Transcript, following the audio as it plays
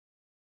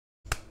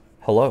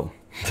Hello.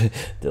 Did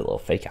a little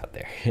fake out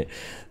there.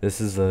 This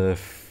is a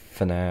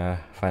FNAF,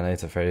 Five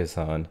Nights at Freddy's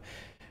on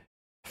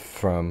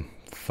from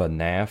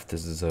FNAF.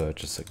 This is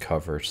just a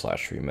cover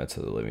slash remix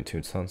of the Living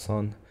Tombstone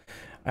song.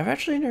 I've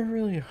actually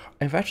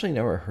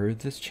never heard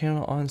this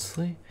channel,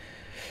 honestly.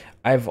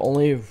 I've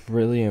only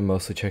really am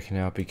mostly checking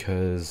out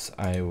because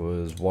I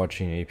was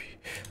watching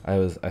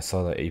I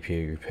saw that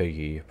APA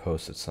Piggy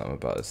posted something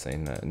about it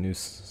saying that a new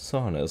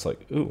song. I was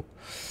like, ooh.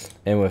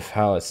 And with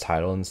how it's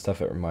titled and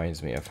stuff, it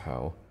reminds me of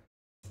how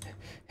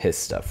his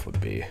stuff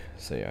would be.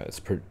 So yeah, it's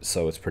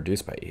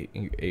produced by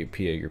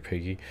APA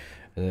Piggy,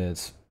 and then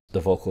the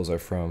vocals are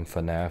from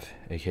FNAF,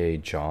 aka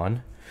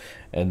John,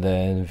 and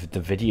then the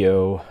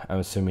video, I'm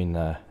assuming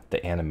the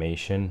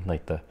animation,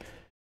 like the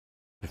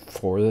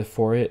for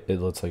it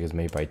looks like it's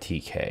made by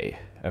TK.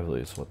 I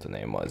believe is what the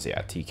name was.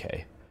 Yeah,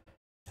 TK.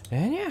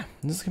 And yeah,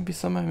 this is gonna be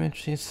something I'm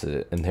interested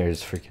in. And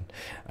there's freaking,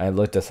 I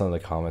looked at some of the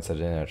comments. I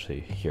didn't actually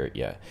hear it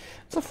yet.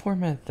 It's a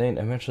 4-minute thing.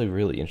 I'm actually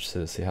really interested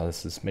to see how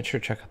this is. Make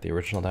sure to check out the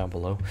original down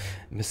below.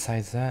 And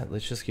besides that,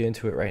 let's just get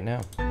into it right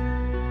now.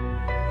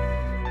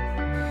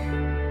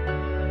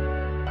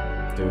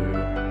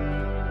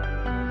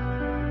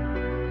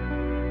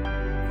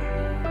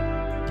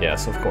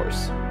 Yes, of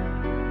course.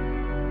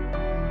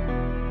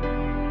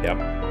 Yep.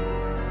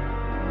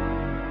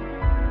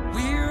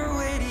 We're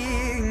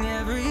waiting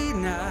every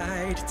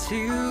night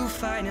to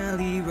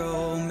finally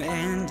roam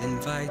and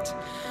invite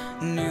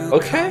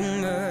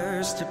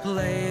newcomers to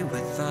play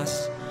with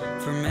us.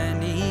 For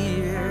many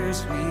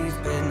years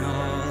we've been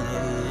all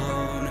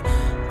alone.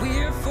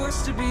 We're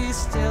forced to be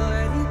still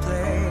and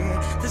play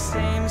the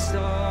same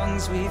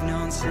songs we've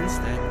known since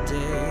that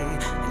day.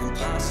 An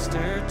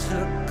imposter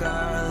took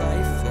our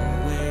life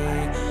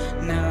away.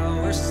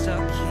 Now we're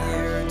stuck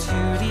here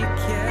to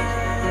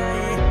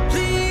decay.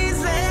 Please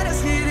let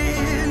us get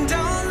in,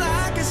 don't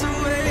lock us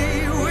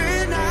away.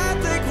 We're not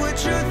like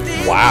what you're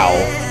thinking. Wow.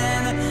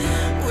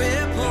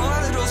 We're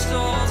poor little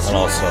souls and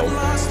also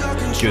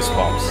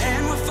goosebumps.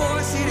 And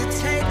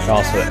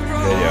also that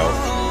video.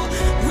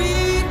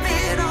 We've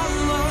been all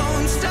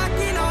alone, stuck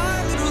in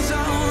our little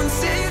zone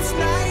since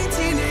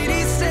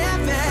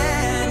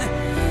 1987.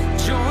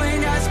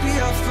 Join us, be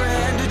our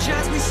friend, or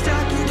just be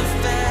stuck and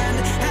defend.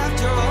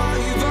 After all,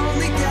 you've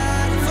only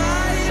got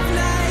 5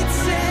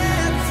 nights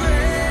at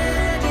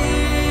Freddy's.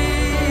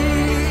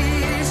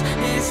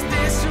 Is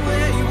this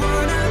where you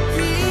wanna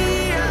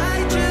be?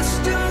 I just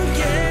don't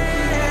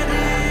get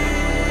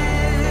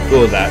it.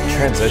 Oh, that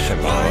transition,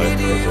 by the way,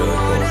 was really cool.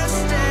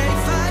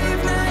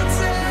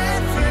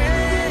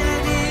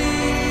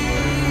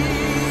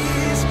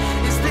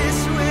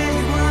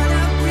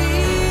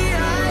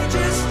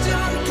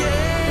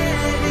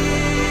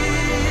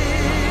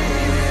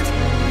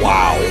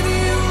 Wow.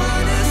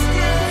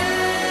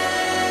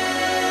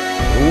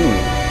 Ooh.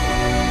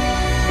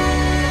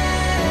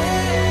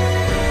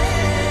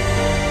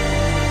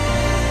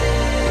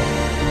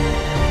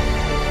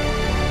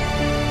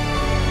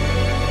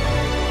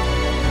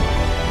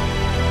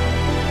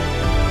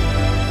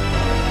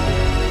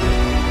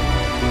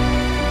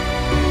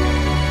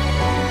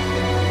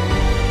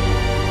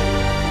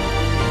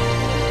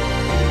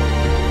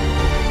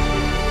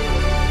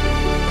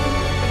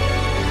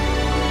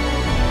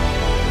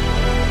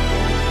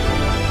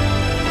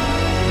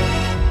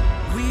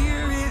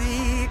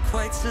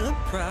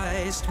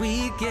 Surprised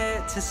we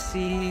get to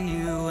see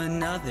you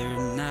another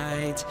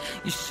night.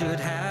 You should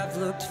have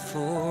looked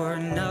for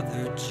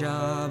another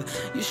job.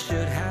 You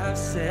should have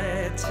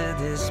said to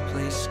this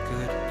place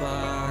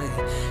goodbye.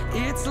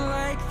 It's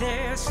like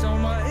there's so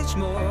much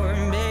more.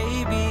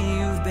 Maybe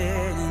you've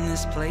been in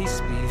this place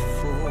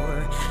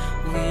before.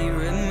 We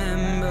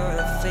remember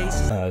the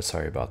faces.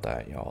 Sorry about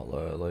that, y'all.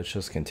 Let's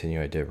just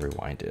continue. I did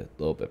rewind it a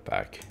little bit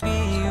back.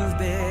 You've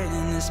been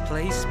in this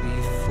place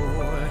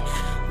before.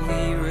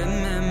 We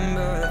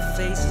remember the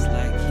faces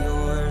like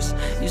yours.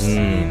 You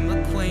seem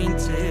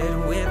acquainted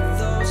with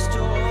those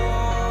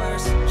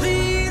doors.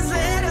 Please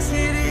let us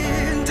get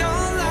in,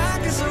 don't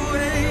lock us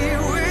away.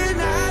 We're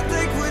not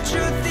like what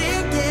you're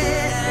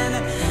thinking.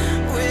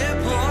 We're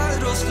poor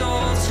little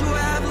souls who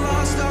have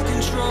lost all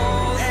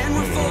control, and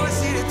we're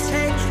forced to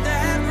take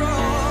that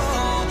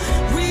role.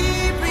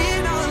 We've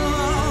been all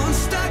alone,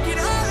 stuck in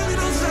our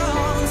little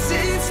zone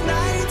since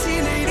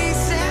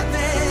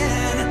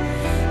 1987.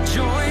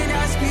 Join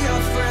us, be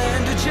our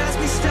friend, or just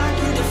be stuck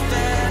and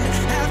defend.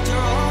 After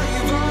all,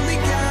 you've only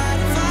got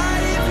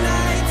 5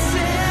 nights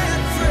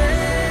at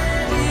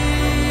Freddy's.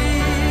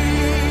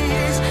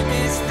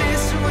 Is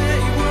this where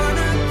you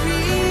wanna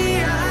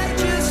be? I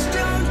just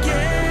don't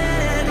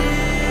get it.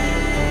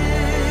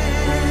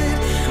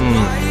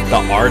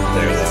 The art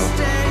there, though.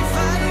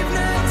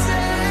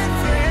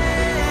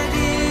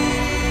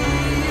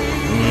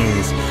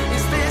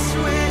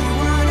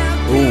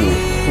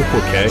 Ooh,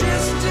 okay.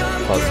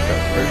 Plus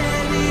cover.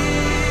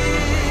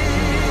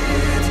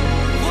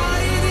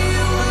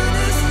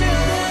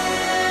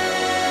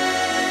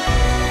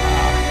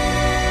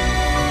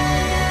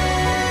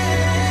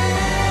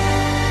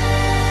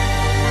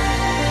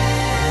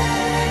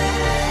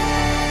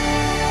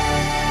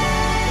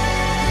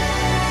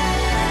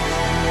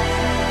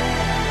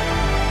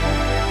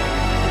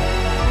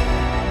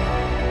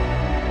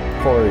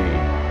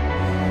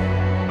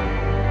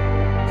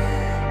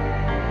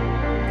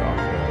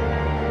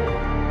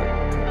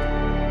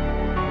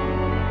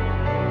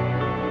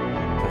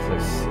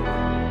 Let's see.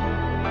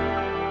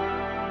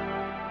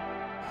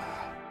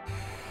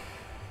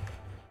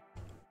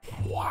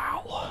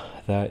 Wow,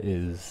 that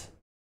is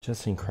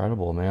just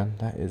incredible, man.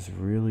 That is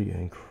really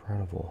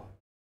incredible.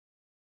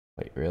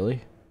 Wait,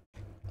 really?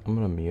 I'm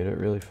gonna mute it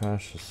really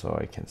fast just so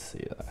I can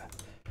see that.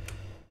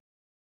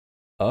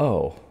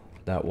 Oh,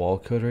 that wall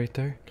code right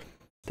there.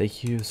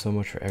 Thank you so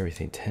much for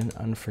everything. 10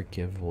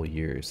 unforgivable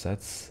years.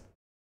 That's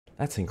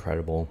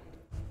incredible.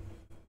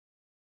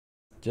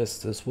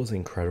 Just, this was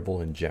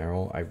incredible in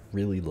general. I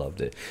really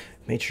loved it.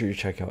 Make sure you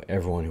check out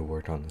everyone who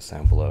worked on this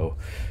down below.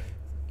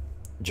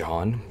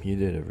 John, you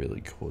did a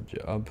really cool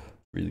job.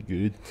 Really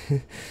good.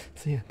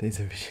 So yeah, thanks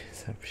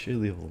for sure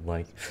leave a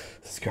like,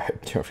 subscribe,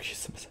 don't forget to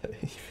subscribe.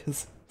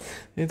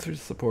 Thanks for the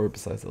support.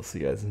 Besides, I'll see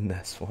you guys in the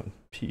next one.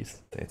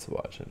 Peace. Thanks for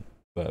watching.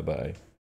 Bye bye.